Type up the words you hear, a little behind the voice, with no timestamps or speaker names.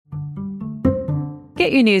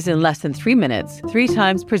Get your news in less than 3 minutes, 3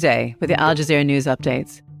 times per day with the Al Jazeera News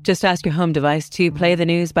Updates. Just ask your home device to play the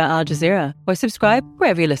news by Al Jazeera or subscribe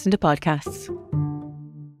wherever you listen to podcasts.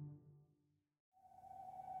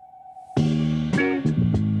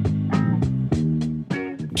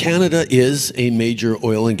 Canada is a major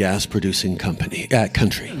oil and gas producing country.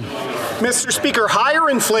 Mr. Speaker,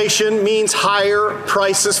 higher inflation means higher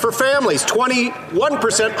prices for families.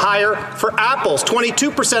 21% higher for apples,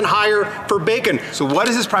 22% higher for bacon. So what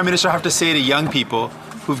does this Prime Minister have to say to young people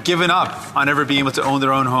who've given up on ever being able to own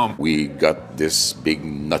their own home? We got this big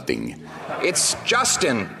nothing. It's just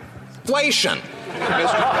inflation.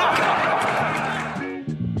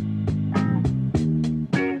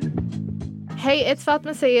 Hey, it's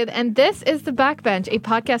Fatma Sayed, and this is The Backbench, a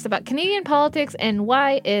podcast about Canadian politics and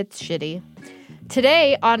why it's shitty.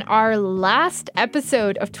 Today, on our last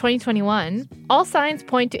episode of 2021, all signs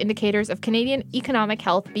point to indicators of Canadian economic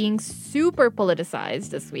health being super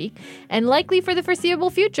politicized this week and likely for the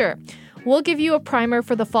foreseeable future. We'll give you a primer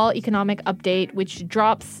for the fall economic update, which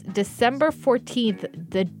drops December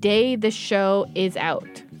 14th, the day the show is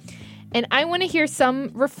out. And I want to hear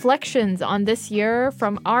some reflections on this year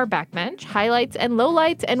from our backbench, highlights and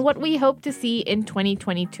lowlights, and what we hope to see in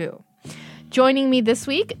 2022. Joining me this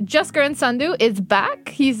week, Jaskaran Sandhu is back.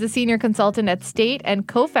 He's the senior consultant at State and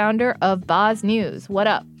co-founder of Baz News. What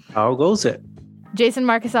up? How goes it? Jason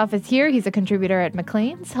Markusoff is here. He's a contributor at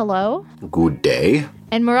Maclean's. Hello. Good day.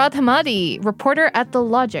 And Murad Hamadi, reporter at The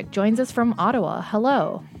Logic, joins us from Ottawa.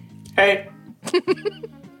 Hello. Hey.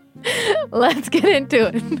 Let's get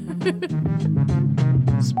into it.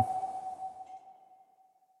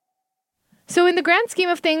 So in the grand scheme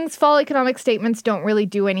of things, fall economic statements don't really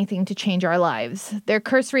do anything to change our lives. They're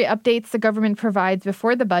cursory updates the government provides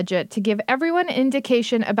before the budget to give everyone an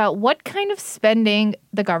indication about what kind of spending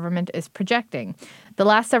the government is projecting. The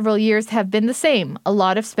last several years have been the same, a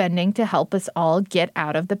lot of spending to help us all get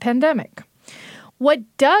out of the pandemic. What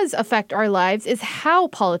does affect our lives is how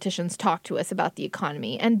politicians talk to us about the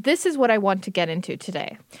economy, and this is what I want to get into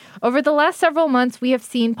today. Over the last several months, we have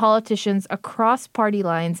seen politicians across party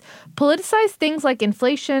lines politicize things like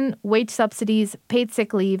inflation, wage subsidies, paid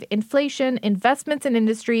sick leave, inflation, investments in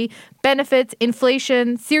industry, benefits,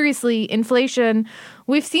 inflation, seriously, inflation.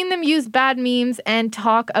 We've seen them use bad memes and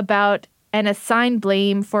talk about and assign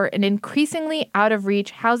blame for an increasingly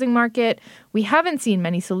out-of-reach housing market. We haven't seen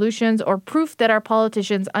many solutions or proof that our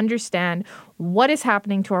politicians understand what is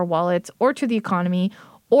happening to our wallets or to the economy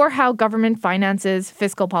or how government finances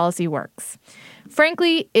fiscal policy works.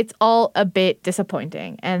 Frankly, it's all a bit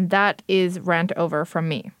disappointing, and that is rant over from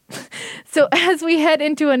me. So as we head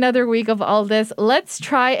into another week of all this, let's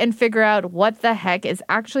try and figure out what the heck is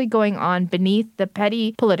actually going on beneath the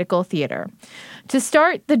petty political theater. To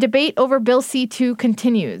start, the debate over Bill C-2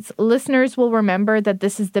 continues. Listeners will remember that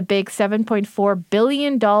this is the big $7.4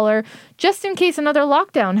 billion just in case another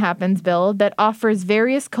lockdown happens bill that offers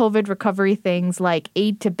various COVID recovery things like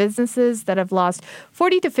aid to businesses that have lost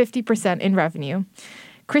 40 to 50% in revenue.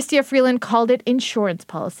 Chrystia Freeland called it insurance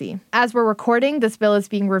policy. As we're recording, this bill is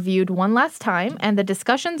being reviewed one last time, and the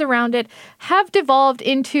discussions around it have devolved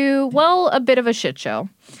into, well, a bit of a shit show.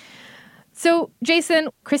 So, Jason,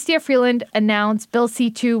 Chrystia Freeland announced Bill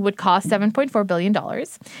C-2 would cost $7.4 billion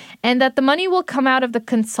and that the money will come out of the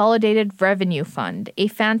Consolidated Revenue Fund, a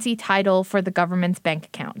fancy title for the government's bank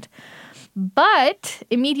account. But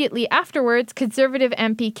immediately afterwards, Conservative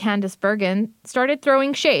MP Candice Bergen started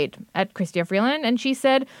throwing shade at Chrystia Freeland, and she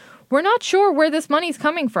said, "We're not sure where this money's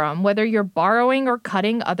coming from, whether you're borrowing or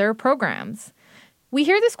cutting other programs." We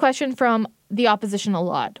hear this question from the opposition a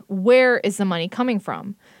lot. Where is the money coming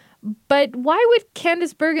from? But why would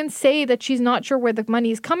Candice Bergen say that she's not sure where the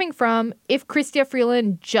money is coming from if Chrystia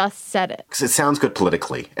Freeland just said it? Because it sounds good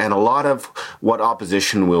politically. And a lot of what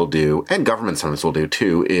opposition will do, and government sometimes will do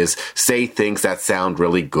too, is say things that sound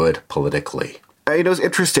really good politically. It was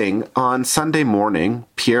interesting. On Sunday morning,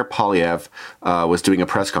 Pierre Poilievre was doing a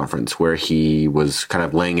press conference where he was kind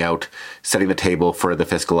of laying out, setting the table for the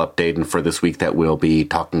fiscal update and for this week that we'll be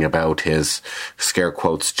talking about his, scare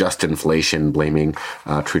quotes, just inflation, blaming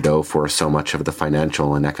Trudeau for so much of the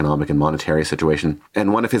financial and economic and monetary situation.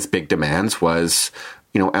 And one of his big demands was,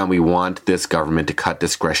 and we want this government to cut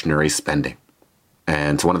discretionary spending.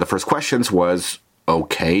 And so one of the first questions was,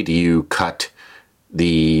 okay, do you cut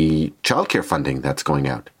the childcare funding that's going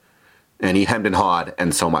out? And he hemmed and hawed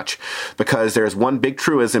and so much. Because there's one big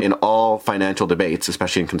truism in all financial debates,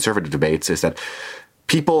 especially in conservative debates, is that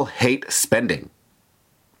people hate spending,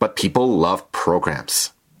 but people love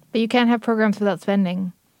programs. But you can't have programs without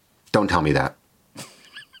spending. Don't tell me that.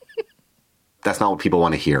 That's not what people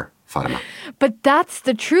want to hear. Fatima. But that's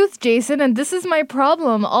the truth, Jason, and this is my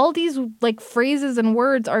problem. All these phrases and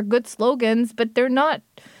words are good slogans, but they're not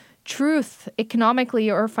truth economically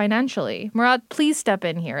or financially. Murad, please step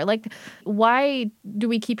in here. Why do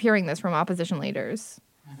we keep hearing this from opposition leaders?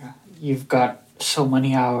 You've got so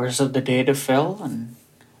many hours of the day to fill and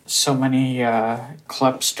so many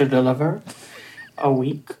clips to deliver a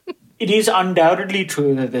week. It is undoubtedly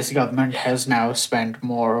true that this government has now spent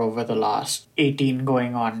more over the last 18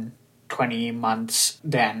 going on 20 months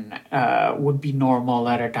than would be normal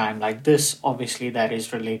at a time like this. Obviously, that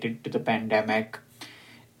is related to the pandemic.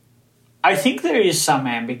 I think there is some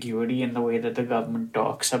ambiguity in the way that the government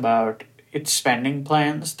talks about its spending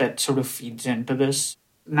plans that sort of feeds into this.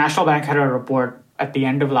 National Bank had a report at the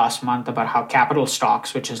end of last month about how capital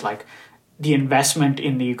stocks, which is the investment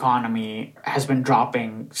in the economy, has been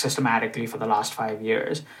dropping systematically for the last 5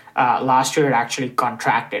 years. Last year, it actually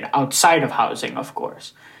contracted outside of housing, of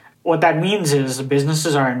course. What that means is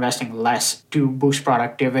businesses are investing less to boost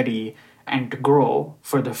productivity and to grow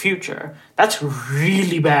for the future. That's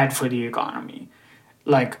really bad for the economy.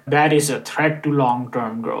 That is a threat to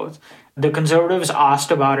long-term growth. The Conservatives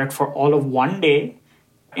asked about it for all of one day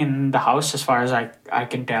in the House, as far as I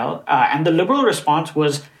can tell. And the Liberal response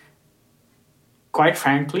was, quite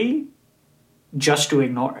frankly, just to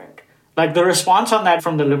ignore it. The response on that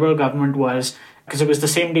from the Liberal government was, because it was the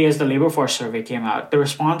same day as the labor force survey came out, the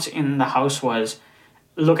response in the House was,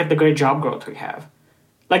 look at the great job growth we have.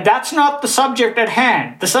 That's not the subject at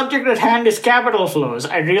hand. The subject at hand is capital flows.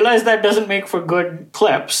 I realize that doesn't make for good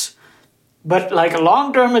clips, but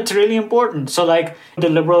long term, it's really important. So the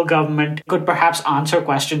Liberal government could perhaps answer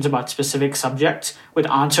questions about specific subjects with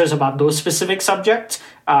answers about those specific subjects,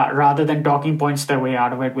 rather than talking points their way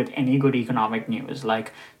out of it with any good economic news.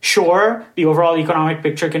 Sure, the overall economic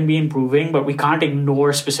picture can be improving, but we can't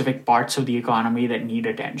ignore specific parts of the economy that need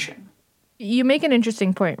attention. You make an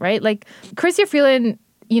interesting point, right? Chrystia Freeland,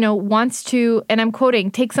 wants to, and I'm quoting,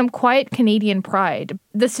 take some quiet Canadian pride.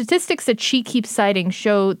 The statistics that she keeps citing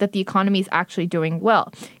show that the economy is actually doing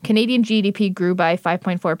well. Canadian GDP grew by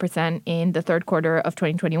 5.4% in the third quarter of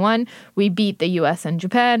 2021. We beat the US and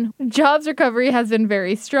Japan. Jobs recovery has been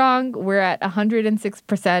very strong. We're at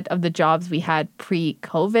 106% of the jobs we had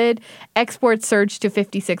pre-COVID. Exports surged to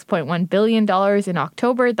 $56.1 billion in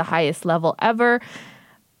October, the highest level ever.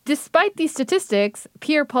 Despite these statistics,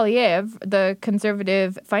 Pierre Poilievre, the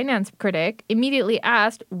conservative finance critic, immediately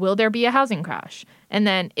asked, will there be a housing crash? And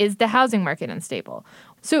then, is the housing market unstable?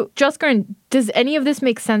 So, Jaskaran, does any of this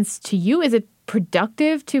make sense to you? Is it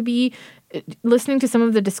productive to be listening to some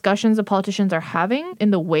of the discussions the politicians are having in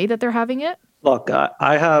the way that they're having it? Look,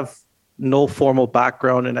 I have no formal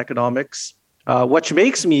background in economics, which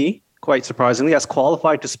makes me, quite surprisingly, as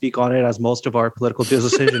qualified to speak on it as most of our political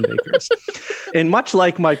decision makers. And much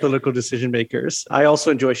like my political decision makers, I also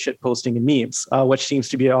enjoy shitposting and memes, which seems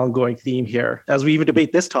to be an ongoing theme here, as we even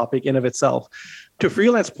debate this topic in of itself. To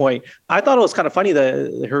Freeland's point, I thought it was kind of funny,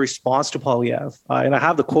 her response to Poilievre, and I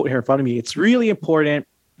have the quote here in front of me. It's really important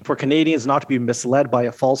for Canadians not to be misled by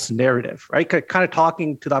a false narrative, right? Kind of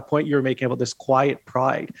talking to that point you were making about this quiet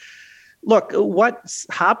pride. Look, what's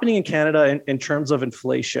happening in Canada in terms of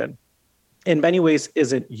inflation in many ways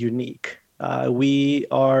isn't unique. We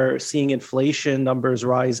are seeing inflation numbers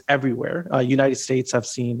rise everywhere. United States have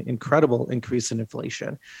seen incredible increase in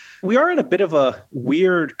inflation. We are in a bit of a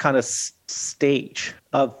weird kind of stage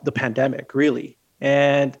of the pandemic, really.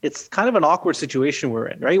 And it's kind of an awkward situation we're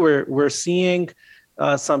in, right? We're seeing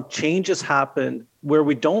some changes happen where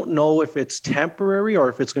we don't know if it's temporary or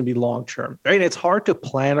if it's going to be long-term, right? And it's hard to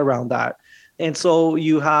plan around that. And so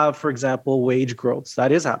you have, for example, wage growth.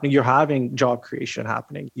 That is happening. You're having job creation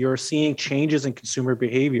happening. You're seeing changes in consumer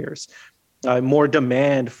behaviors, more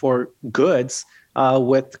demand for goods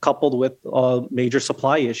coupled with major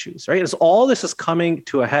supply issues, right? So all this is coming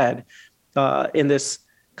to a head in this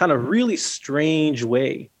kind of really strange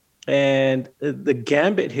way. And the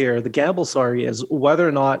gamble, is whether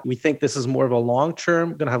or not we think this is more of a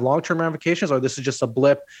going to have long-term ramifications, or this is just a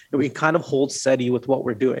blip and we kind of hold steady with what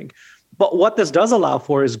we're doing. But what this does allow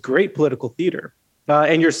for is great political theater.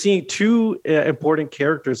 And you're seeing two important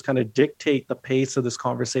characters kind of dictate the pace of this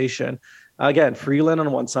conversation. Again, Freeland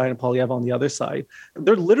on one side and Poilievre on the other side.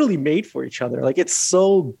 They're literally made for each other. It's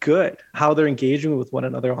so good how they're engaging with one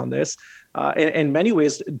another on this. In many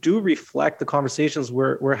ways, do reflect the conversations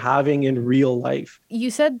we're having in real life.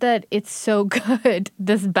 You said that it's so good,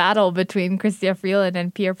 this battle between Chrystia Freeland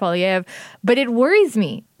and Pierre Poilievre, but it worries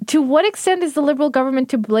me. To what extent is the Liberal government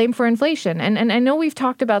to blame for inflation? And I know we've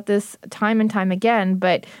talked about this time and time again,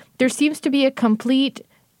 but there seems to be a complete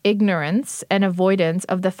ignorance and avoidance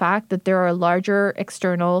of the fact that there are larger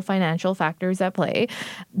external financial factors at play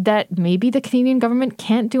that maybe the Canadian government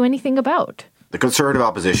can't do anything about. The Conservative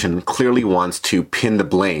opposition clearly wants to pin the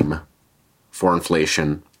blame for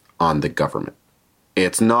inflation on the government.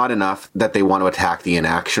 It's not enough that they want to attack the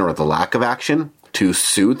inaction or the lack of action to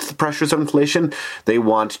soothe the pressures of inflation. They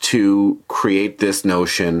want to create this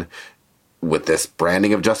notion with this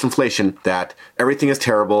branding of just inflation that everything is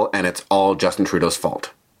terrible and it's all Justin Trudeau's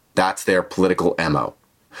fault. That's their political MO.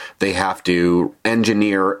 They have to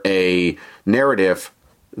engineer a narrative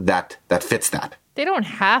that fits that. They don't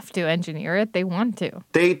have to engineer it. They want to.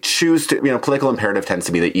 They choose to, political imperative tends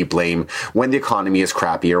to be that you blame when the economy is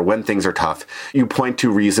crappy or when things are tough. You point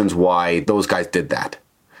to reasons why those guys did that.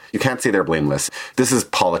 You can't say they're blameless. This is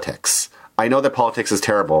politics. I know that politics is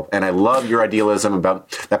terrible, and I love your idealism about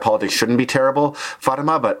that politics shouldn't be terrible,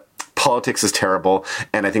 Fatima, but politics is terrible,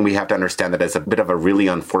 and I think we have to understand that as a bit of a really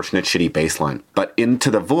unfortunate, shitty baseline. But into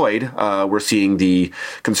the void, we're seeing the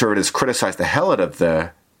Conservatives criticize the hell out of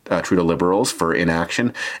the Trudeau Liberals for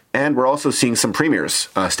inaction, and we're also seeing some premiers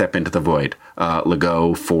step into the void.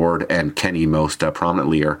 Legault, Ford, and Kenney most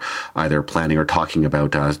prominently are either planning or talking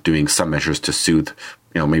about doing some measures to soothe,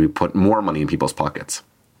 maybe put more money in people's pockets.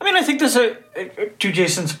 I mean, I think there's to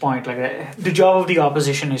Jason's point, the job of the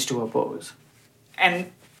opposition is to oppose.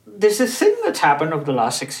 And there's this thing that's happened over the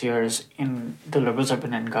last 6 years in the Liberals have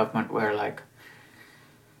been in government where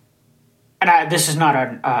this is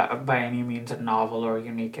not by any means a novel or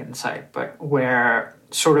unique insight, but where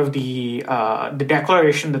sort of the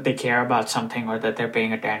declaration that they care about something or that they're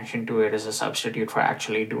paying attention to it is a substitute for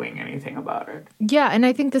actually doing anything about it. Yeah, and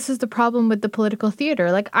I think this is the problem with the political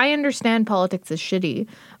theater. I understand politics is shitty,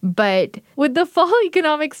 but with the fall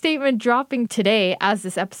economic statement dropping today as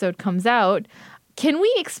this episode comes out, can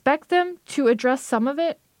we expect them to address some of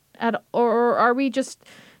it? Or are we just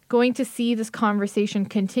going to see this conversation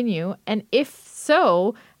continue? And if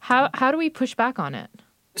so, how do we push back on it?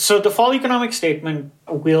 So the fall economic statement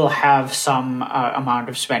will have some amount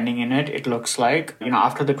of spending in it, it looks like.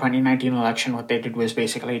 After the 2019 election, what they did was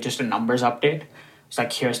basically just a numbers update.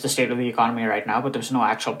 It's here's the state of the economy right now, but there's no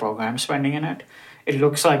actual program spending in it. It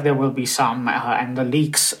looks like there will be some, and the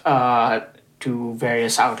leaks to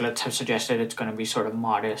various outlets have suggested it's going to be sort of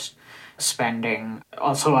modest spending.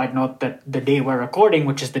 Also, I'd note that the day we're recording,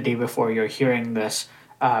 which is the day before you're hearing this,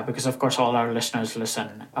 because of course all our listeners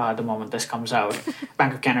listen the moment this comes out,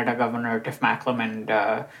 Bank of Canada Governor Tiff Macklem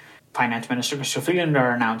and Finance Minister Chrystia Freeland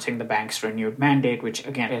are announcing the bank's renewed mandate, which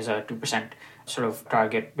again is a 2% sort of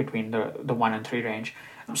target between the 1 and 3 range.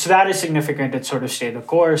 So that is significant. It sort of stayed the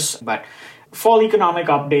course, but fall economic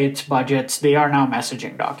updates, budgets, they are now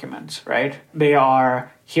messaging documents, right? They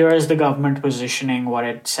are, here is the government positioning what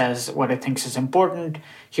it says, what it thinks is important.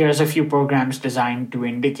 Here's a few programs designed to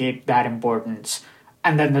indicate that importance.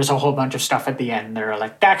 And then there's a whole bunch of stuff at the end. There are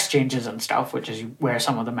tax changes and stuff, which is where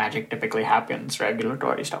some of the magic typically happens,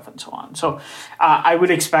 regulatory stuff and so on. So I would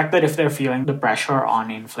expect that if they're feeling the pressure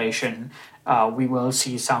on inflation, we will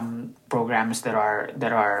see some programs that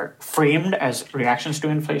are framed as reactions to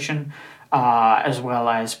inflation, as well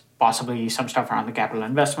as possibly some stuff around the capital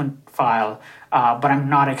investment file. But I'm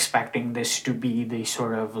not expecting this to be the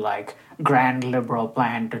sort of grand Liberal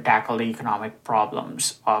plan to tackle the economic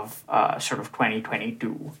problems of sort of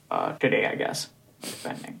 2022 today, I guess,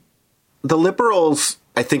 depending. The Liberals,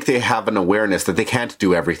 I think they have an awareness that they can't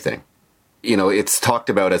do everything. It's talked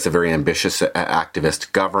about as a very ambitious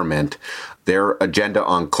activist government. Their agenda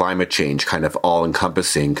on climate change, kind of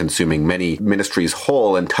all-encompassing, consuming many ministries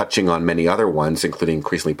whole and touching on many other ones, including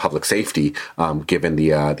increasingly public safety, given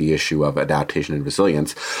the issue of adaptation and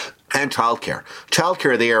resilience, and childcare.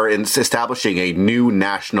 Childcare, they are establishing a new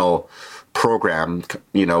national program.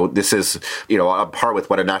 This is, on par with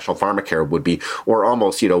what a national pharmacare would be, or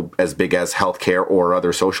almost, as big as healthcare or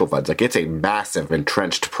other social funds. It's a massive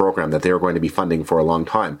entrenched program that they're going to be funding for a long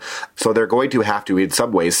time. So they're going to have to, in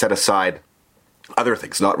some ways, set aside other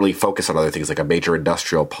things, not really focus on other things like a major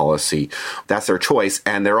industrial policy. That's their choice.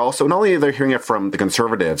 And they're also, not only are they hearing it from the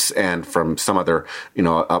Conservatives and from some other,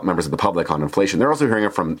 members of the public on inflation, they're also hearing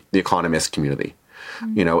it from the economist community.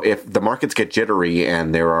 If the markets get jittery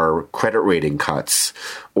and there are credit rating cuts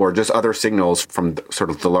or just other signals from sort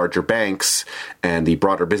of the larger banks and the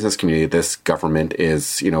broader business community, this government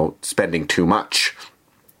is, spending too much.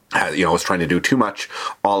 Is trying to do too much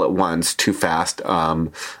all at once, too fast,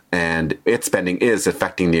 and its spending is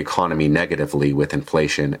affecting the economy negatively with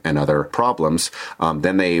inflation and other problems,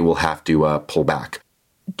 then they will have to pull back.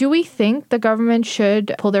 Do we think the government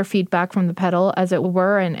should pull their feet back from the pedal, as it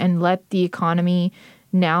were, and let the economy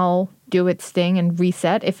now do its thing and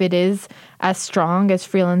reset if it is as strong as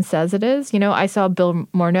Freeland says it is. I saw Bill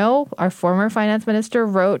Morneau, our former finance minister,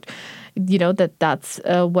 wrote, that's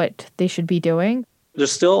what they should be doing.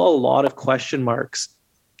 There's still a lot of question marks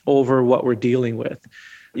over what we're dealing with.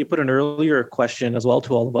 You put an earlier question as well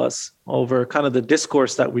to all of us over kind of the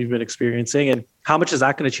discourse that we've been experiencing and how much is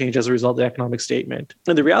that going to change as a result of the economic statement.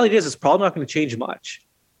 And the reality is it's probably not going to change much.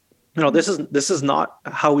 This is not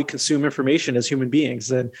how we consume information as human beings.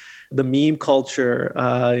 And the meme culture,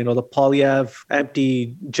 the Poilievre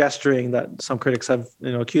empty gesturing that some critics have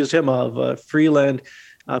accused him of, Freeland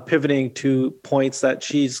pivoting to points that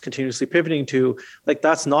she's continuously pivoting to,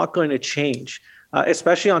 that's not going to change.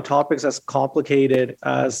 Especially on topics as complicated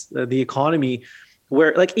as the economy,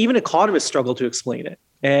 where even economists struggle to explain it.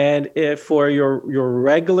 And if for your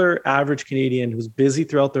regular average Canadian who's busy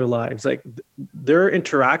throughout their lives, their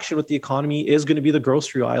interaction with the economy is going to be the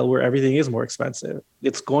grocery aisle where everything is more expensive.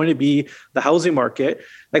 It's going to be the housing market,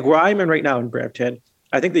 where I'm in right now in Brampton.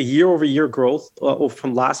 I think the year-over-year growth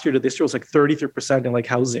from last year to this year was 33% in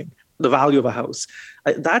housing, the value of a house.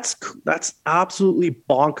 That's absolutely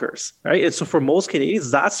bonkers, right? And so for most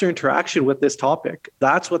Canadians, that's their interaction with this topic.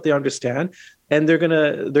 That's what they understand, and they're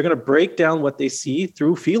gonna break down what they see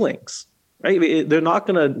through feelings, right? They're not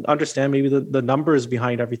gonna understand maybe the numbers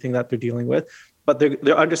behind everything that they're dealing with, but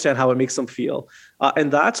they understand how it makes them feel.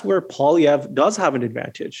 And that's where Poilievre does have an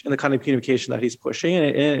advantage in the kind of communication that he's pushing.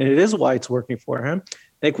 And it is why it's working for him.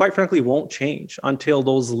 And it quite frankly won't change until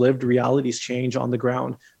those lived realities change on the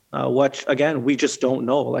ground, which, again, we just don't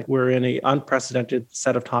know. We're in an unprecedented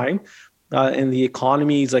set of time. And the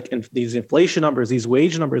economies, these inflation numbers, these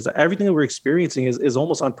wage numbers, everything that we're experiencing is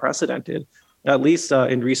almost unprecedented, at least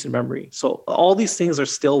in recent memory. So all these things are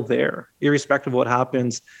still there, irrespective of what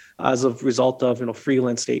happens as a result of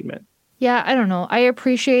Freeland's statement. Yeah, I don't know. I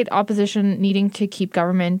appreciate opposition needing to keep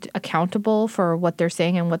government accountable for what they're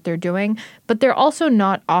saying and what they're doing, but they're also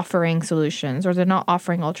not offering solutions, or they're not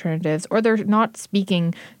offering alternatives, or they're not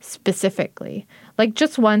speaking specifically.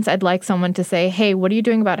 Just once, I'd like someone to say, hey, what are you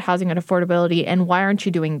doing about housing and affordability, and why aren't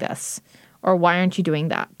you doing this? Or why aren't you doing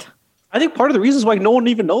that? I think part of the reason is why no one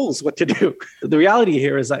even knows what to do. The reality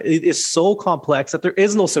here is that it is so complex that there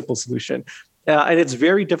is no simple solution. And it's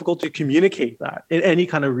very difficult to communicate that in any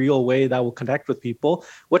kind of real way that will connect with people,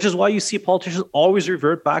 which is why you see politicians always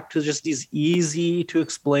revert back to just these easy to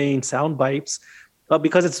explain sound bites,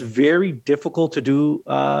 because it's very difficult to do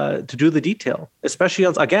the detail, especially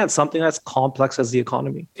on, again, something that's complex as the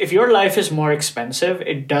economy. If your life is more expensive,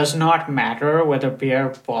 it does not matter whether Pierre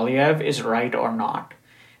Poilievre is right or not.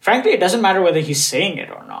 Frankly, it doesn't matter whether he's saying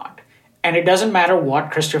it or not. And it doesn't matter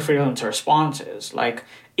what Chrystia Freeland's response is.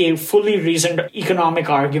 A fully reasoned economic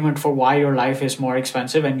argument for why your life is more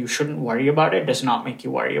expensive and you shouldn't worry about it does not make you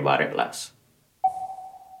worry about it less.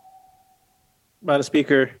 Madam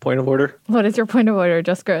Speaker, point of order. What is your point of order,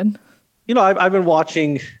 Just Good? I've been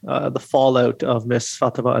watching the fallout of Miss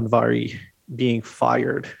Fatima Anvari being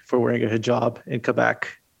fired for wearing a hijab in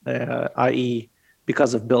Quebec, i.e.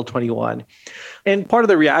 because of Bill 21. And part of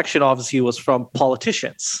the reaction, obviously, was from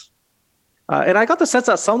politicians. And I got the sense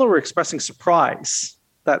that some of them were expressing surprise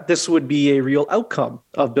that this would be a real outcome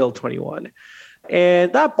of Bill 21.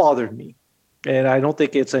 And that bothered me. And I don't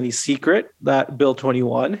think it's any secret that Bill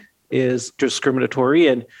 21 is discriminatory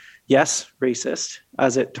and, yes, racist,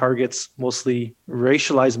 as it targets mostly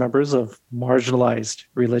racialized members of marginalized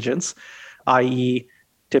religions, i.e.,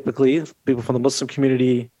 typically people from the Muslim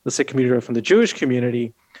community, the Sikh community, or from the Jewish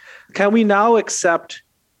community. Can we now accept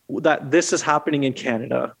that this is happening in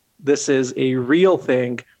Canada? This is a real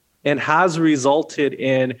thing and has resulted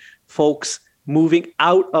in folks moving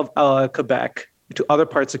out of Quebec to other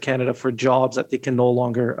parts of Canada for jobs that they can no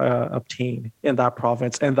longer obtain in that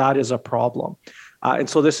province. And that is a problem. And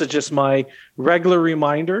so this is just my regular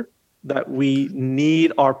reminder that we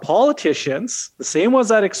need our politicians, the same ones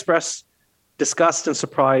that express disgust and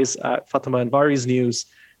surprise at Fatima Anvari's news,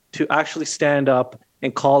 to actually stand up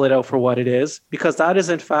and call it out for what it is, because that is,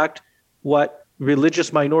 in fact, what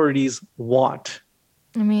religious minorities want.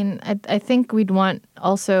 I mean, I think we'd want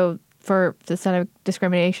also for the set of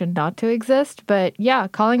discrimination not to exist. But yeah,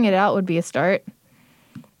 calling it out would be a start.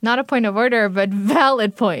 Not a point of order, but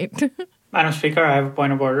valid point. Madam Speaker, I have a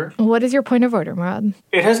point of order. What is your point of order, Murad?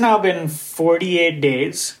 It has now been 48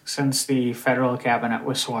 days since the federal cabinet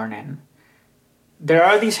was sworn in. There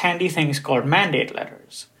are these handy things called mandate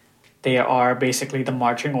letters. They are basically the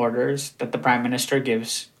marching orders that the Prime Minister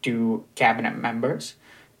gives to cabinet members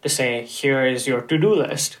to say, here is your to-do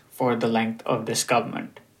list for the length of this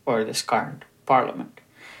government or this current parliament.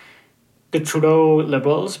 The Trudeau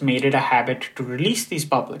Liberals made it a habit to release these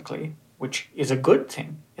publicly which is a good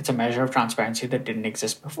thing. It's a measure of transparency that didn't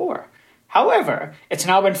exist before. However, it's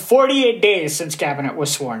now been 48 days since Cabinet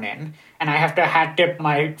was sworn in, and I have to hat tip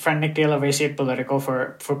my friend Nick Taylor of A8 Political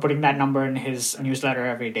for putting that number in his newsletter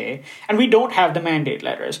every day. And we don't have the mandate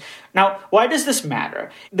letters. Now, why does this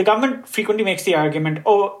matter? The government frequently makes the argument,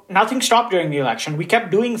 oh, nothing stopped during the election. We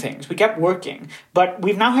kept doing things. We kept working. But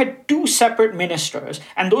we've now had two separate ministers,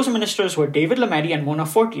 and those ministers were David Lametti and Mona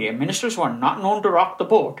Fortier, ministers who are not known to rock the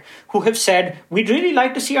boat, who have said, we'd really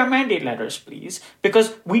like to see our mandate letters, please,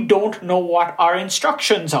 because we don't know what our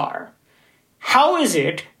instructions are. How is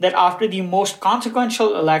it that after the most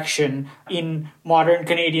consequential election in modern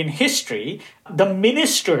Canadian history, the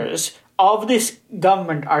ministers of this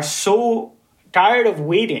government are so tired of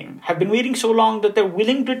waiting, have been waiting so long that they're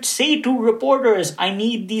willing to say to reporters, I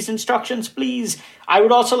need these instructions, please. I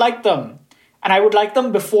would also like them. And I would like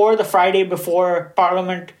them before the Friday before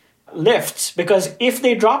Parliament lifts, because if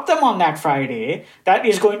they drop them on that Friday, that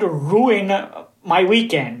is going to ruin my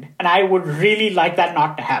weekend. And I would really like that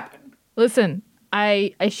not to happen. Listen,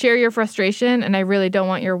 I share your frustration, and I really don't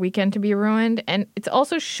want your weekend to be ruined. And it's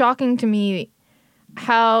also shocking to me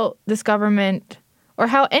how this government, or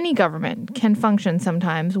how any government, can function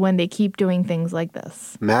sometimes when they keep doing things like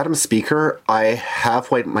this. Madam Speaker, I have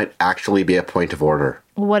what might actually be a point of order.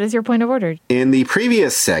 What is your point of order? In the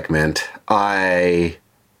previous segment, I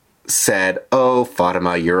said, oh,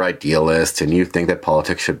 Fatima, you're idealist and you think that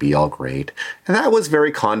politics should be all great. And that was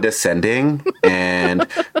very condescending and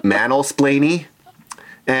mansplaining.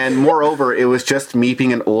 And moreover, it was just me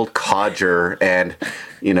being an old codger and,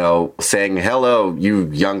 saying, hello, you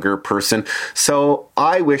younger person. So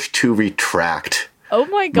I wish to retract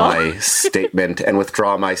my statement and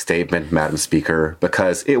withdraw my statement, Madam Speaker,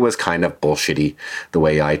 because it was kind of bullshitty the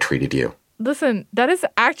way I treated you. Listen, that is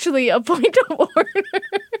actually a point of order.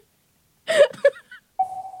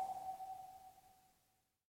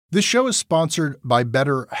 This show is sponsored by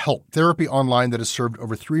BetterHelp, therapy online that has served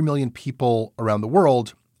over 3 million people around the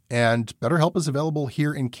world. And BetterHelp is available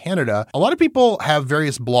here in Canada. A lot of people have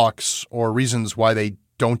various blocks or reasons why they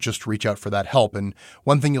don't just reach out for that help. And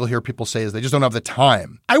one thing you'll hear people say is they just don't have the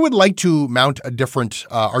time. I would like to mount a different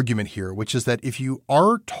argument here, which is that if you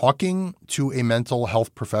are talking to a mental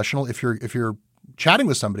health professional, if you're chatting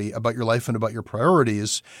with somebody about your life and about your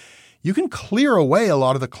priorities, you can clear away a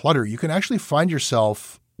lot of the clutter. You can actually find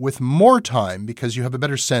yourself with more time because you have a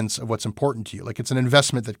better sense of what's important to you. Like, it's an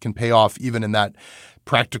investment that can pay off even in that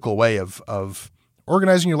practical way of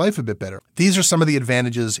organizing your life a bit better. These are some of the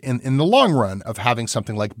advantages in the long run of having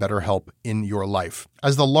something like BetterHelp in your life.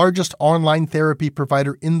 As the largest online therapy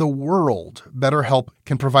provider in the world, BetterHelp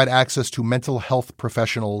can provide access to mental health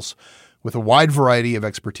professionals with a wide variety of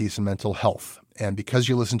expertise in mental health. And because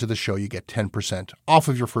you listen to the show, you get 10% off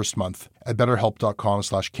of your first month at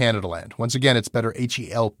betterhelp.com/CanadaLand. Once again, it's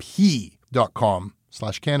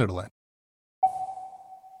betterhelp.com/CanadaLand.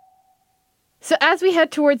 So as we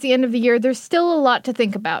head towards the end of the year, there's still a lot to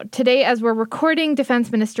think about. Today, as we're recording,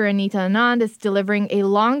 Defense Minister Anita Anand is delivering a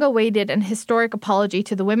long-awaited and historic apology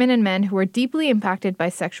to the women and men who were deeply impacted by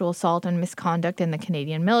sexual assault and misconduct in the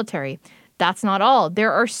Canadian military. That's not all.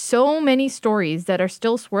 There are so many stories that are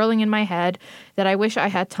still swirling in my head that I wish I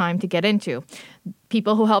had time to get into.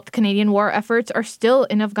 People who helped Canadian war efforts are still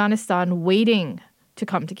in Afghanistan waiting to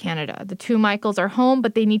come to Canada. The two Michaels are home,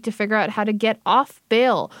 but they need to figure out how to get off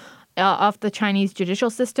bail off the Chinese judicial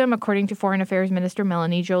system, according to Foreign Affairs Minister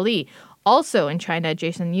Melanie Joly. Also in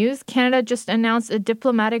China-adjacent news, Canada just announced a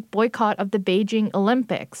diplomatic boycott of the Beijing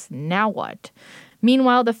Olympics. Now what?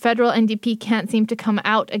 Meanwhile, the federal NDP can't seem to come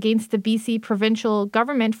out against the BC provincial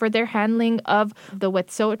government for their handling of the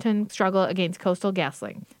Wet'suwet'en struggle against Coastal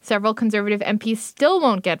GasLink. Several Conservative MPs still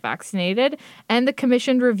won't get vaccinated, and the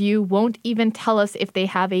commissioned review won't even tell us if they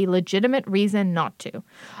have a legitimate reason not to.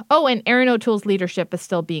 Oh, and Erin O'Toole's leadership is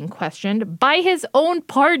still being questioned by his own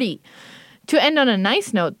party. To end on a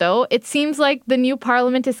nice note, though, it seems like the new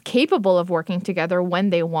parliament is capable of working together when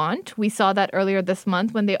they want. We saw that earlier this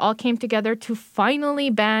month when they all came together to finally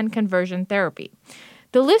ban conversion therapy.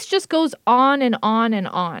 The list just goes on and on and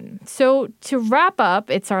on. So to wrap up,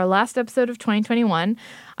 it's our last episode of 2021.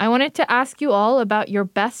 I wanted to ask you all about your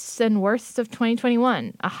bests and worsts of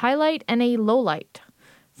 2021, a highlight and a lowlight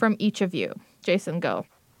from each of you. Jason, go.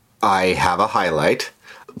 I have a highlight.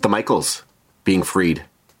 The Michaels being freed.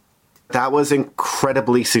 That was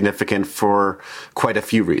incredibly significant for quite a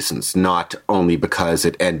few reasons, not only because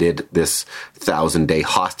it ended this 1,000-day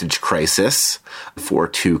hostage crisis for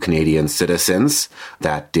two Canadian citizens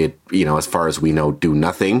that did, as far as we know, do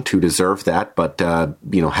nothing to deserve that, but,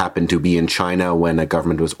 happened to be in China when a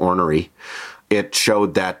government was ornery. It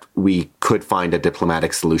showed that we could find a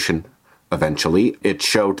diplomatic solution eventually. It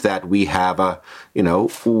showed that we have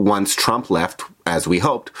once Trump left, as we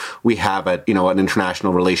hoped, we have an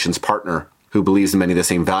international relations partner who believes in many of the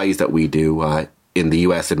same values that we do in the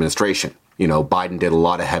U.S. administration. Biden did a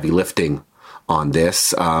lot of heavy lifting on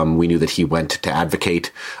this. We knew that he went to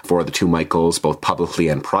advocate for the two Michaels, both publicly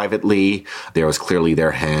and privately. There was clearly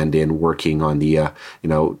their hand in working on the,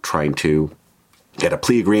 trying to get a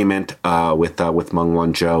plea agreement with Meng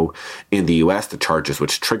Wanzhou in the U.S., the charges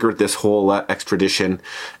which triggered this whole extradition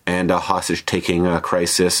and hostage-taking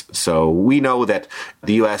crisis. So we know that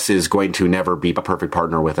the U.S. is going to never be a perfect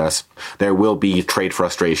partner with us. There will be trade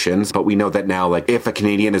frustrations, but we know that now, if a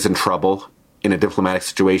Canadian is in trouble in a diplomatic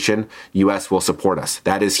situation, U.S. will support us.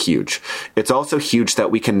 That is huge. It's also huge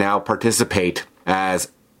that we can now participate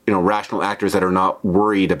as rational actors that are not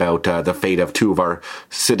worried about the fate of two of our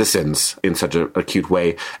citizens in such an acute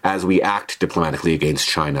way as we act diplomatically against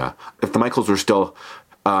China. If the Michaels were still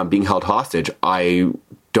being held hostage, I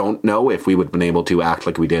don't know if we would have been able to act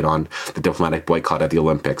like we did on the diplomatic boycott at the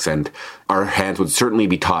Olympics. And our hands would certainly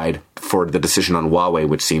be tied for the decision on Huawei,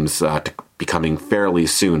 which seems to be coming fairly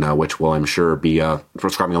soon, which will, I'm sure, be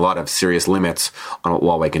prescribing a lot of serious limits on what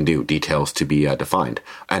Huawei can do, details to be defined.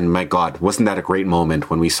 And my God, wasn't that a great moment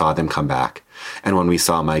when we saw them come back and when we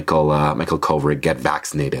saw Michael Kovrig get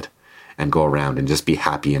vaccinated and go around and just be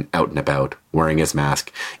happy and out and about wearing his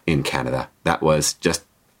mask in Canada. That was just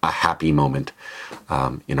a happy moment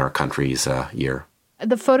in our country's year.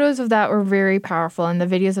 The photos of that were very powerful and the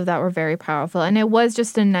videos of that were very powerful. And it was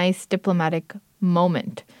just a nice diplomatic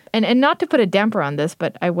moment. And not to put a damper on this,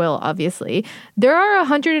 but I will, obviously. There are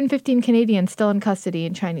 115 Canadians still in custody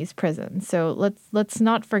in Chinese prisons. So let's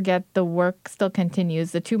not forget the work still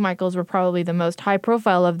continues. The two Michaels were probably the most high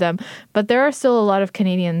profile of them, but there are still a lot of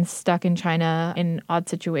Canadians stuck in China in odd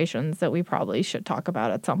situations that we probably should talk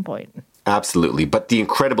about at some point. Absolutely. But the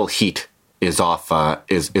incredible heat is off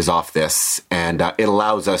this, and it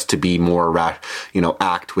allows us to be more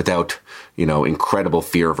act without incredible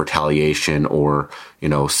fear of retaliation or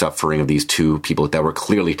suffering of these two people that were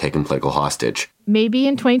clearly taken political hostage. Maybe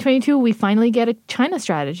in 2022 we finally get a China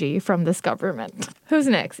strategy from this government. Who's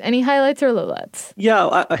next? Any highlights or lowlights?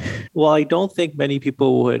 Yeah, I don't think many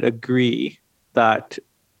people would agree that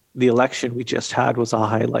the election we just had was a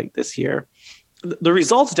highlight this year. The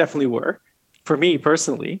results definitely were, for me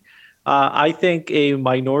personally. I think a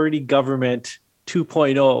minority government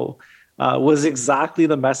 2.0 was exactly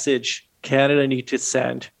the message Canada needed to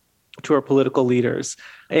send to our political leaders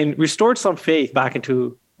and restored some faith back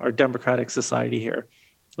into our democratic society here.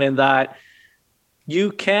 And that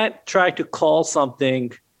you can't try to call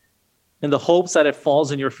something in the hopes that it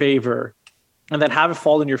falls in your favor and then have it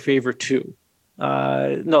fall in your favor too.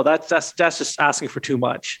 No, that's just asking for too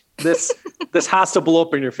much. This has to blow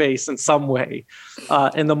up in your face in some way.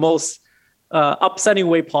 And the most upsetting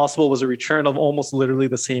way possible was a return of almost literally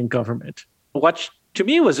the same government, which to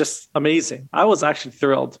me was just amazing. I was actually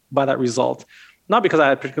thrilled by that result, not because I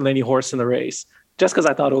had particularly any horse in the race, just because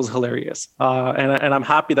I thought it was hilarious. And I'm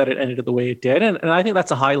happy that it ended the way it did. And I think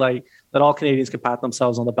that's a highlight that all Canadians can pat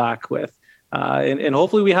themselves on the back with. And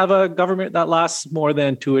hopefully we have a government that lasts more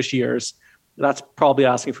than 2-ish years. That's probably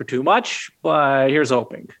asking for too much, but here's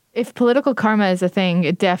hoping. If political karma is a thing,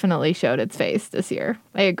 it definitely showed its face this year.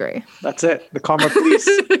 I agree. That's it. The karma police.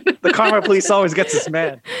 The karma police always gets its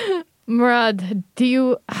man. Murad, do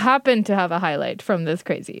you happen to have a highlight from this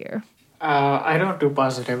crazy year? I don't do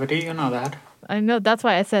positivity, you know that. I know, that's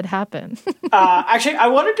why I said happen. Actually, I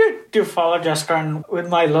wanted to follow Jessica with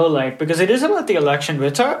my low light because it is about the election, but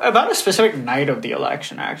it's about a specific night of the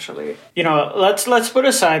election, actually. Let's put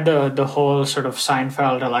aside the whole sort of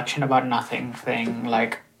Seinfeld election about nothing thing.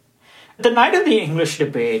 Like, the night of the English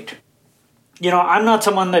debate, I'm not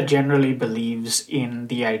someone that generally believes in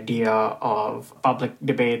the idea of public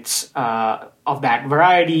debates of that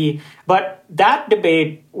variety, but that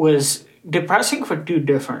debate was depressing for two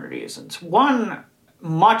different reasons. One,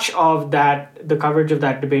 much of the coverage of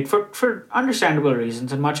that debate, for understandable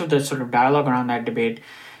reasons, and much of the sort of dialogue around that debate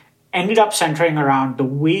ended up centering around the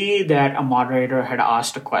way that a moderator had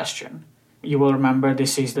asked a question. You will remember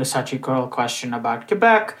this is the Sachi Curl question about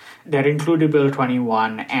Quebec that included Bill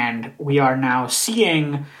 21, and we are now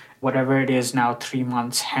seeing, whatever it is now 3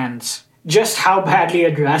 months hence, just how badly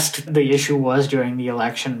addressed the issue was during the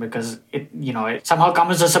election, because it somehow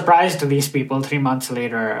comes as a surprise to these people 3 months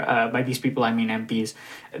later, by these people I mean MPs,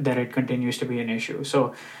 that it continues to be an issue.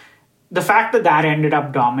 So the fact that ended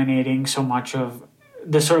up dominating so much of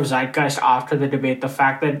the sort of zeitgeist after the debate, the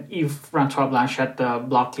fact that Yves-François Blanchet, the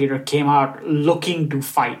Bloc leader, came out looking to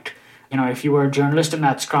fight If you were a journalist in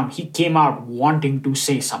that scrum, he came out wanting to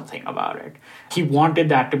say something about it. He wanted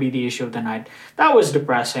that to be the issue of the night. That was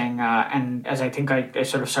depressing. And as I think I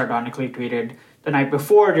sort of sardonically tweeted, the night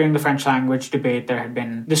before, during the French language debate, there had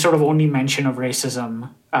been this sort of only mention of racism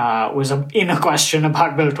in a question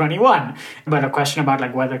about Bill 21, but a question about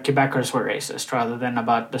like whether Quebecers were racist rather than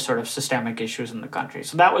about the sort of systemic issues in the country.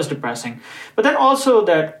 So that was depressing. But then also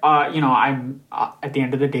that, I'm at the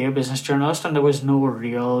end of the day a business journalist, and there was no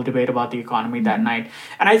real debate about the economy that night.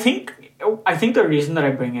 And I think the reason that I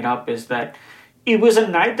bring it up is that it was a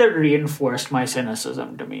night that reinforced my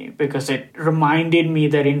cynicism to me, because it reminded me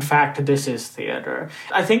that, in fact, this is theater.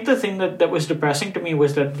 I think the thing that was depressing to me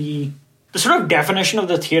was that the sort of definition of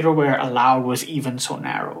the theater we're allowed was even so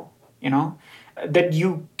narrow, that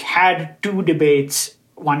you had two debates,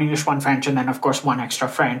 one English, one French, and then, of course, one extra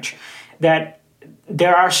French, that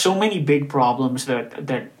there are so many big problems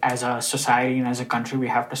that as a society and as a country we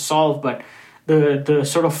have to solve, but the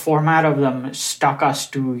sort of format of them stuck us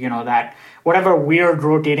to, that whatever weird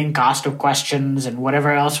rotating cast of questions and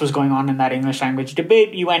whatever else was going on in that English language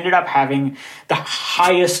debate, you ended up having the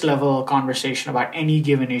highest level conversation about any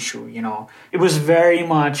given issue, It was very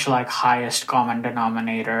much like highest common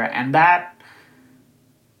denominator. And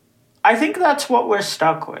I think that's what we're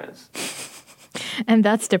stuck with. And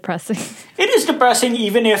that's depressing. It is depressing,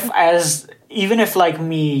 even if like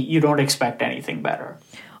me, you don't expect anything better.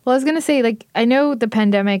 Well, I was going to say, I know the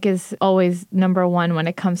pandemic is always number one when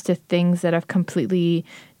it comes to things that have completely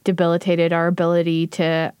debilitated our ability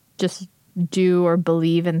to just do or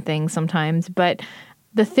believe in things sometimes. But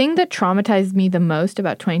the thing that traumatized me the most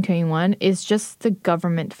about 2021 is just the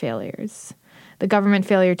government failures. The government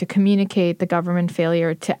failure to communicate, the government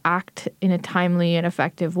failure to act in a timely and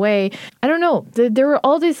effective way. I don't know. There were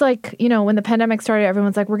all these, when the pandemic started,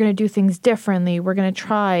 everyone's like, we're going to do things differently. We're going to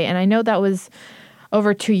try. And I know that was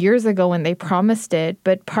over 2 years ago when they promised it.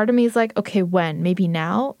 But part of me is like, okay, when? Maybe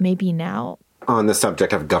now? Maybe now? On the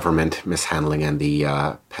subject of government mishandling and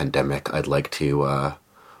the pandemic, I'd like to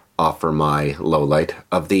offer my lowlight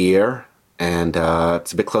of the year. And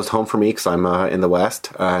it's a bit close to home for me because I'm in the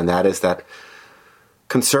West. And that is that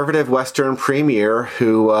conservative Western premier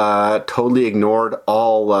who totally ignored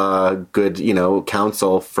all good,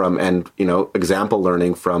 counsel from and, example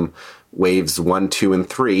learning from waves 1, 2, and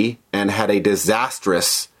 3, and had a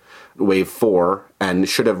disastrous wave 4 and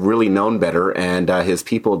should have really known better, and his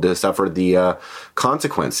people suffered the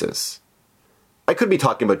consequences. I could be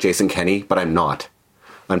talking about Jason Kenney, but I'm not.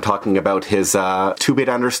 I'm talking about his two-bit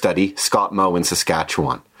understudy, Scott Moe in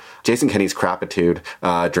Saskatchewan. Jason Kenney's crapitude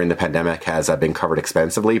during the pandemic has been covered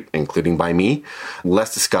extensively, including by me.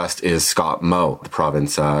 Less discussed is Scott Moe, the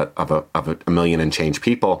province of a million and change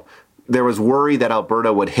people. There was worry that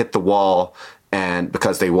Alberta would hit the wall, and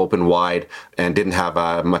because they opened wide and didn't have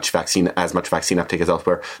as much vaccine uptake as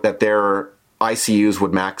elsewhere, that their ICUs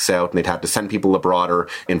would max out and they'd have to send people abroad or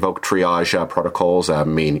invoke triage protocols,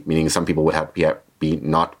 meaning some people would have to be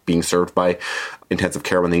not being served by intensive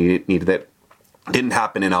care when they needed it. Didn't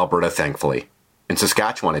happen in Alberta, thankfully. In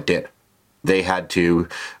Saskatchewan, it did. They had to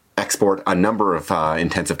export a number of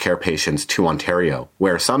intensive care patients to Ontario,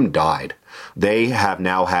 where some died. They have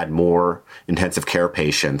now had more intensive care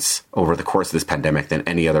patients over the course of this pandemic than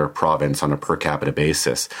any other province on a per capita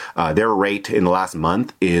basis. Their rate in the last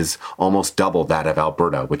month is almost double that of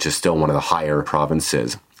Alberta, which is still one of the higher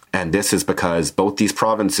provinces. And this is because both these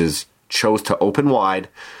provinces chose to open wide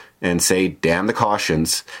and say, damn the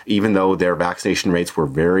cautions, even though their vaccination rates were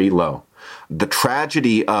very low. The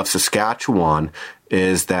tragedy of Saskatchewan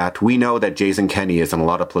is that we know that Jason Kenney is in a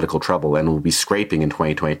lot of political trouble and will be scraping in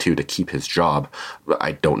 2022 to keep his job.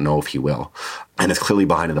 I don't know if he will. And is clearly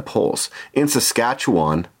behind in the polls. In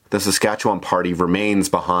Saskatchewan, the Saskatchewan Party remains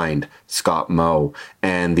behind Scott Moe,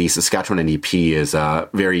 and the Saskatchewan NDP is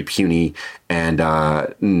very puny and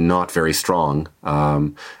not very strong.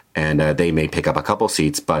 And they may pick up a couple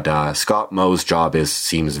seats, but Scott Moe's job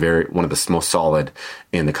seems one of the most solid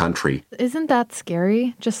in the country. Isn't that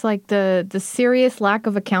scary? Just like the serious lack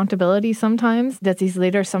of accountability sometimes that these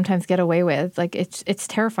leaders sometimes get away with. Like it's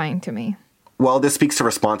terrifying to me. Well, this speaks to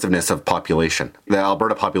responsiveness of population. The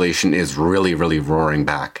Alberta population is really, really roaring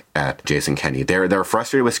back at Jason Kenney. They're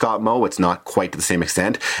frustrated with Scott Moe. It's not quite to the same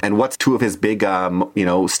extent. And what's two of his big,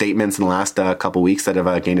 statements in the last couple weeks that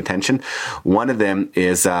have gained attention? One of them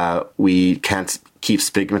is we can't keep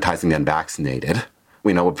stigmatizing the unvaccinated.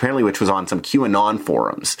 Apparently, which was on some QAnon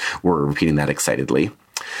forums. We're repeating that excitedly.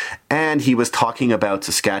 And he was talking about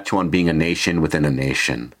Saskatchewan being a nation within a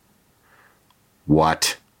nation.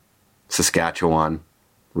 What? Saskatchewan,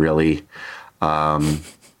 really?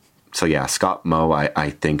 So yeah, Scott Moe, I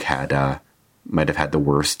think, had might have had the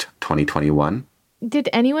worst 2021. Did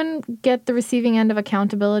anyone get the receiving end of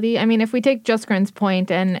accountability? I mean, if we take Juskrin's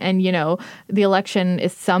point and you know, the election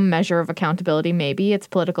is some measure of accountability, maybe it's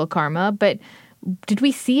political karma, but did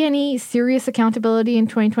we see any serious accountability in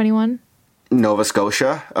 2021? Nova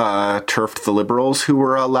Scotia turfed the Liberals who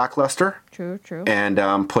were lackluster. True.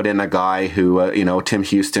 And put in a guy who, Tim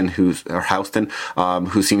Houston, who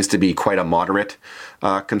seems to be quite a moderate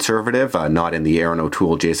conservative, not in the Aaron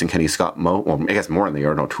O'Toole, Jason Kenney, Scott Moe, well, I guess more in the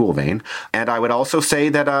Aaron O'Toole vein. And I would also say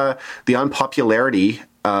that the unpopularity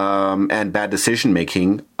and bad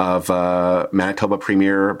decision-making of Manitoba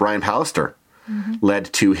Premier Brian Pallister led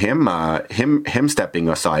to him stepping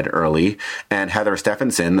aside early, and Heather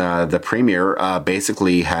Stephenson, the premier,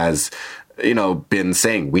 basically has been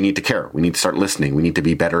saying we need to care, we need to start listening, we need to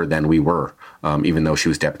be better than we were, even though she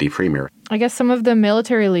was deputy premier. I guess some of the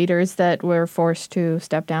military leaders that were forced to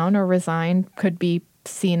step down or resign could be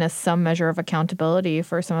seen as some measure of accountability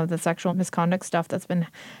for some of the sexual misconduct stuff that's been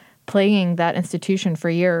plaguing that institution for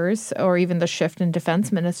years, or even the shift in defense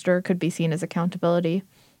minister could be seen as accountability.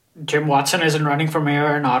 Jim Watson isn't running for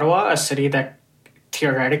mayor in Ottawa, a city that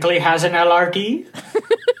theoretically has an LRT,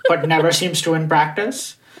 but never seems to in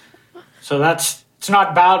practice. So it's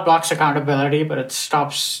not ballot box accountability, but it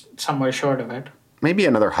stops somewhere short of it. Maybe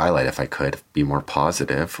another highlight, if I could be more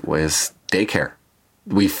positive, was daycare.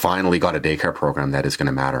 We finally got a daycare program that is going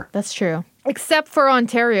to matter. That's true. Except for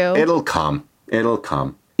Ontario. It'll come.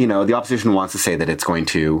 The opposition wants to say that it's going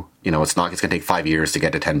to, it's going to take 5 years to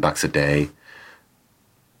get to $10 a day.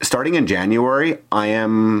 Starting in January, I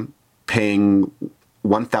am paying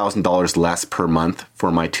 $1,000 less per month for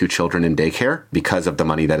my 2 children in daycare because of the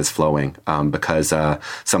money that is flowing. Because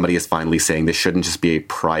somebody is finally saying this shouldn't just be a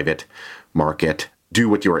private market, do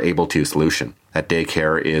what you are able to solution. That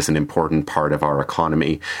daycare is an important part of our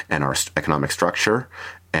economy and our economic structure.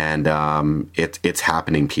 And it's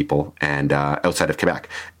happening, people, and outside of Quebec.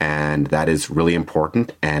 And that is really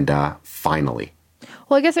important. And finally.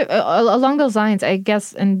 Well, I guess along those lines,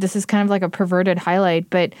 and this is kind of like a perverted highlight,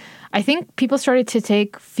 but I think people started to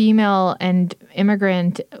take female and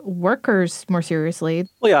immigrant workers more seriously.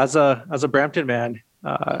 Well, yeah, as a Brampton man,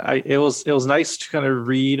 it was nice to kind of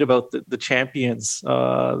read about the champions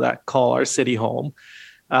that call our city home,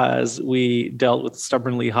 as we dealt with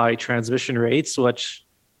stubbornly high transmission rates, which,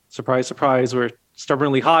 surprise, surprise, were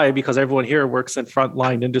stubbornly high because everyone here works in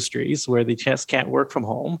frontline industries where they just can't work from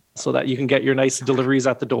home, so that you can get your nice deliveries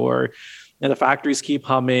at the door and the factories keep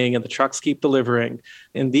humming and the trucks keep delivering.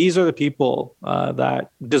 And these are the people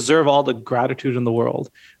that deserve all the gratitude in the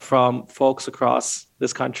world from folks across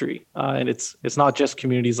this country. And it's not just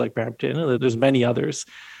communities like Brampton. There's many others,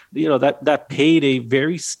 that paid a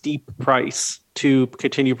very steep price to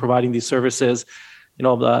continue providing these services.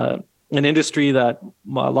 An industry that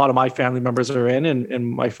a lot of my family members are in, and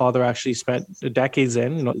my father actually spent decades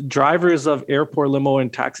in. Drivers of airport limo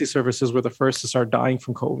and taxi services were the first to start dying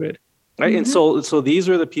from COVID, right? And so these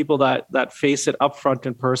are the people that face it upfront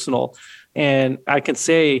and personal. And I can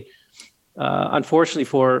say, unfortunately,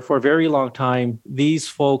 for a very long time, these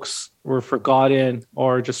folks were forgotten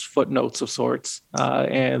or just footnotes of sorts,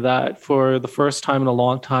 and that for the first time in a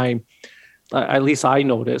long time, at least I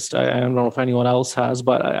noticed, I don't know if anyone else has,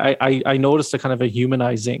 but I noticed a kind of a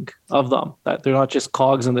humanizing of them, that they're not just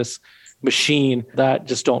cogs in this machine that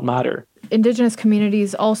just don't matter. Indigenous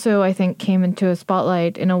communities also, I think, came into a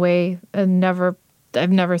spotlight in a way I've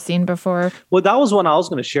never seen before. Well, that was one I was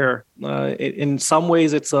going to share. In some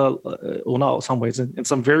ways, it's in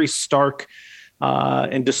some very stark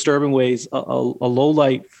and disturbing ways, a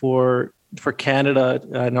lowlight for Canada,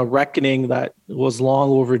 and a reckoning that was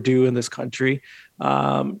long overdue in this country.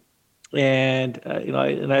 We've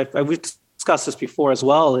discussed this before as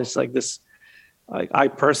well. It's like this, I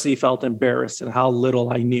personally felt embarrassed in how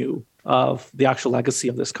little I knew of the actual legacy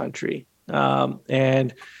of this country. Again,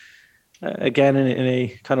 in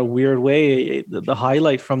a kind of weird way, the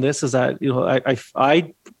highlight from this is that,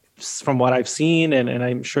 I from what I've seen, and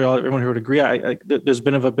I'm sure everyone here would agree, there's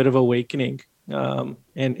been a bit of awakening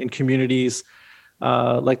in communities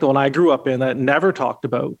like the one I grew up in that never talked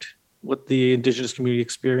about what the Indigenous community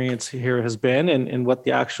experience here has been, and what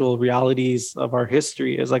the actual realities of our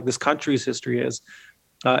history is, like this country's history is.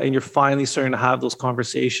 And you're finally starting to have those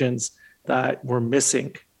conversations that were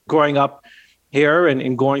missing. Growing up here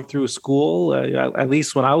and going through school, at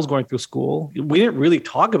least when I was going through school, we didn't really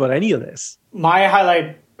talk about any of this. My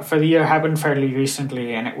highlight for the year happened fairly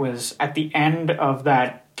recently, and it was at the end of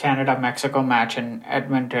that Canada-Mexico match in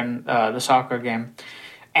Edmonton, the soccer game.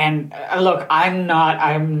 And look, I'm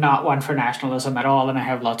not one for nationalism at all, and I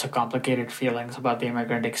have lots of complicated feelings about the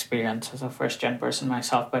immigrant experience as a first-gen person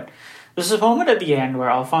myself. But there's a moment at the end where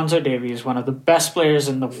Alphonso Davies, one of the best players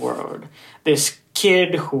in the world, this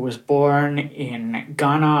kid who was born in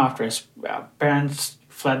Ghana after his parents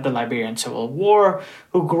fled the Liberian Civil War,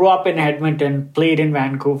 who grew up in Edmonton, played in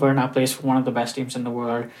Vancouver, now plays for one of the best teams in the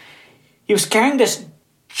world. He was carrying this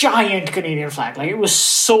giant Canadian flag, like it was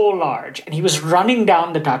so large, and he was running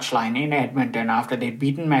down the touchline in Edmonton after they'd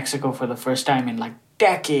beaten Mexico for the first time in like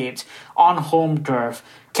decades on home turf,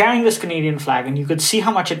 carrying this Canadian flag, and you could see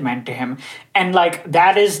how much it meant to him. And like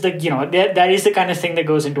that is the that is the kind of thing that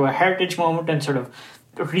goes into a heritage moment and sort of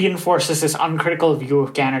reinforces this uncritical view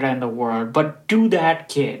of Canada and the world. But to that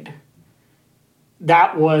kid,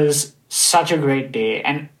 that was such a great day,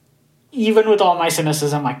 and even with all my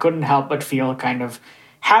cynicism, I couldn't help but feel kind of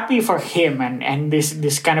happy for him and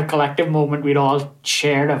this kind of collective moment we'd all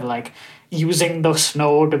shared of like using the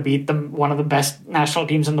snow to beat one of the best national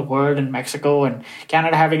teams in the world in Mexico, and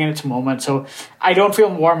Canada having its moment. So I don't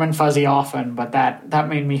feel warm and fuzzy often, but that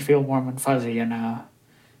made me feel warm and fuzzy, and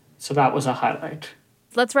so that was a highlight.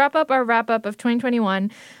 Let's wrap up our wrap-up of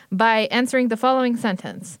 2021 by answering the following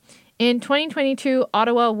sentence. In 2022,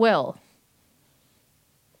 Ottawa will...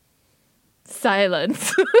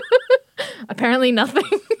 Silence. Apparently nothing.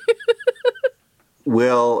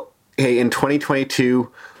 In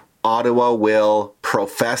 2022, Ottawa will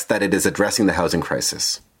profess that it is addressing the housing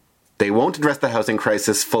crisis. They won't address the housing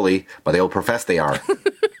crisis fully, but they will profess they are.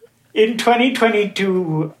 In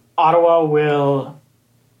 2022, Ottawa will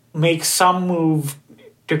make some move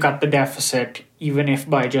to cut the deficit, even if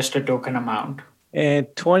by just a token amount. In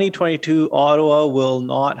 2022, Ottawa will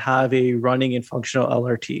not have a running and functional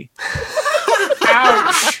LRT.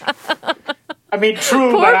 Ouch! I mean,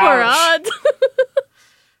 true, Poor but ouch. Murad.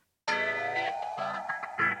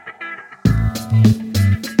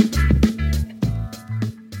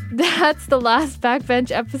 That's the last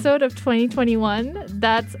Backbench episode of 2021.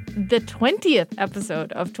 That's the 20th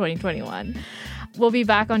episode of 2021. We'll be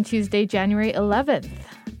back on Tuesday, January 11th.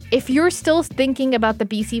 If you're still thinking about the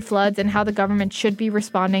BC floods and how the government should be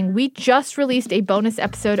responding, we just released a bonus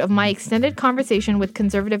episode of my extended conversation with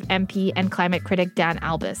Conservative MP and climate critic Dan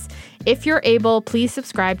Albus. If you're able, please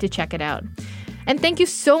subscribe to check it out. And thank you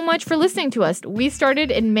so much for listening to us. We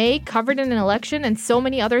started in May, covered in an election and so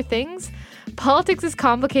many other things. Politics is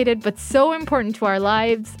complicated, but so important to our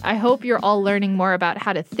lives. I hope you're all learning more about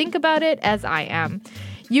how to think about it as I am.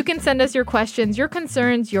 You can send us your questions, your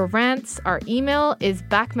concerns, your rants. Our email is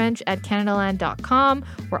backbench@canadaland.com.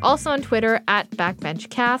 We're also on Twitter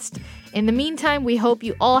 @backbenchcast. In the meantime, we hope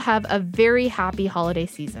you all have a very happy holiday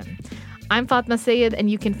season. I'm Fatma Sayed, and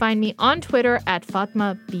you can find me on Twitter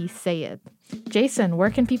 @FatmaBSayed. Jason, where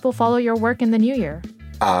can people follow your work in the new year?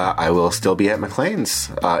 I will still be at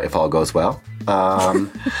Maclean's if all goes well.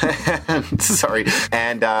 Sorry.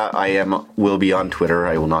 And will be on Twitter.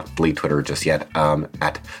 I will not delete Twitter just yet.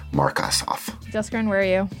 At Markasoff. Jaskaran, where are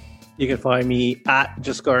you? You can find me at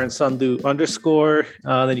JaskaranSandhu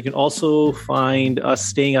 _. Then you can also find us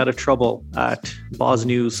Staying Out of Trouble at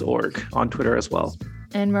BozNews.org on Twitter as well.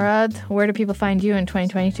 And Murad, where do people find you in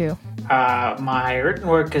 2022? My written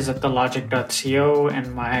work is at thelogic.co,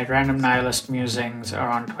 and my random nihilist musings are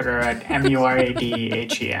on Twitter at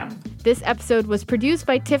MURADHEM. This episode was produced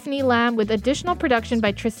by Tiffany Lamb with additional production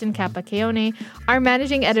by Tristan Capacchione. Our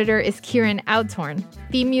managing editor is Kieran Oudstorn.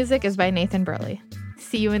 Theme music is by Nathan Burley.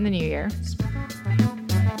 See you in the new year.